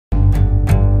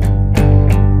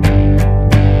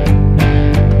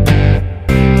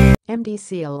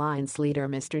MDC-Alliance leader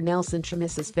Mr Nelson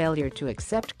Chamisa's failure to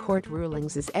accept court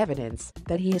rulings is evidence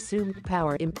that he assumed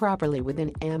power improperly within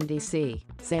MDC.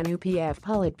 Zanu-PF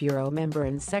Politburo member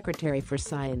and Secretary for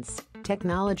Science,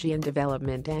 Technology and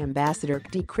Development Ambassador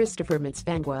D. Christopher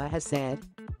Mutsvangwa has said.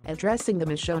 Addressing the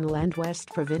Mashonaland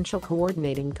West Provincial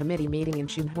Coordinating Committee meeting in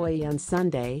Chinhoy on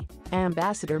Sunday,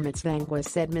 Ambassador Mutsvangwa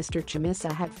said Mr.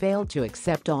 Chamisa had failed to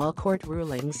accept all court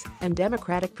rulings and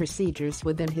democratic procedures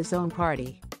within his own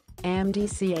party.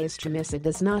 MDC's Chamisa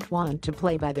does not want to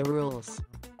play by the rules.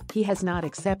 He has not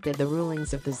accepted the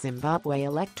rulings of the Zimbabwe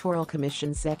Electoral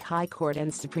Commission, SEC High Court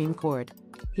and Supreme Court.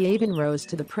 He even rose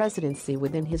to the presidency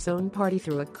within his own party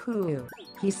through a coup,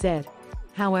 he said.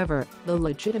 However, the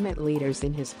legitimate leaders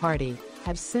in his party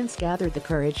have since gathered the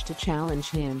courage to challenge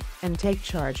him and take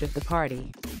charge of the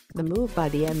party. The move by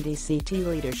the MDCT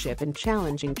leadership in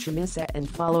challenging Chamisa and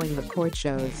following the court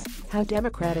shows how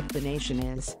democratic the nation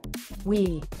is.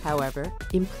 We, however,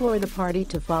 implore the party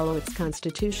to follow its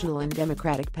constitutional and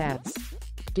democratic paths.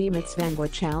 D.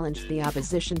 Mutsvangwa challenged the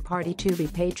opposition party to be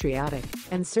patriotic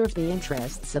and serve the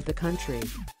interests of the country.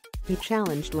 He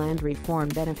challenged land reform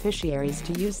beneficiaries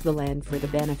to use the land for the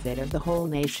benefit of the whole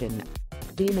nation.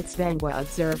 D. Mutsvangwa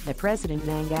observed that President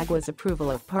Mnangagwa's approval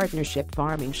of partnership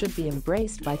farming should be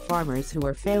embraced by farmers who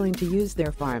are failing to use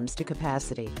their farms to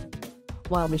capacity.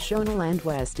 While Mashonaland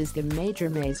West is the major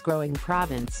maize-growing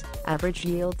province, average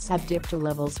yields have dipped to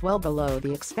levels well below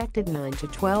the expected 9 to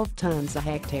 12 tons a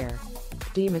hectare.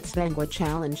 D. Mutsvangwa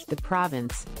challenged the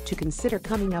province to consider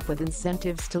coming up with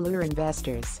incentives to lure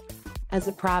investors. As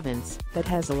a province that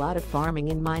has a lot of farming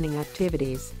and mining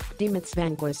activities, D.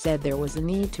 Mutsvangwa said there was a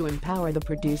need to empower the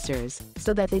producers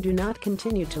so that they do not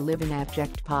continue to live in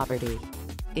abject poverty.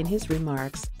 In his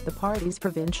remarks, the party's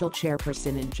provincial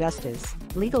chairperson in Justice,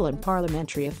 Legal and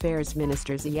Parliamentary Affairs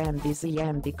Minister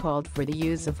ZMB called for the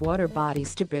use of water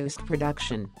bodies to boost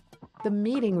production. The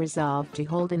meeting resolved to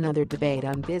hold another debate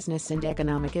on business and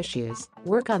economic issues,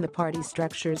 work on the party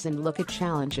structures and look at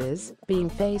challenges being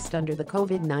faced under the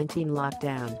COVID-19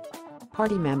 lockdown.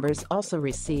 Party members also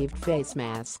received face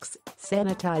masks,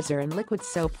 sanitizer and liquid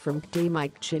soap from D.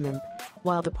 Mike Chinam,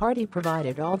 while the party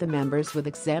provided all the members with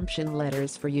exemption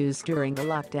letters for use during the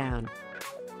lockdown.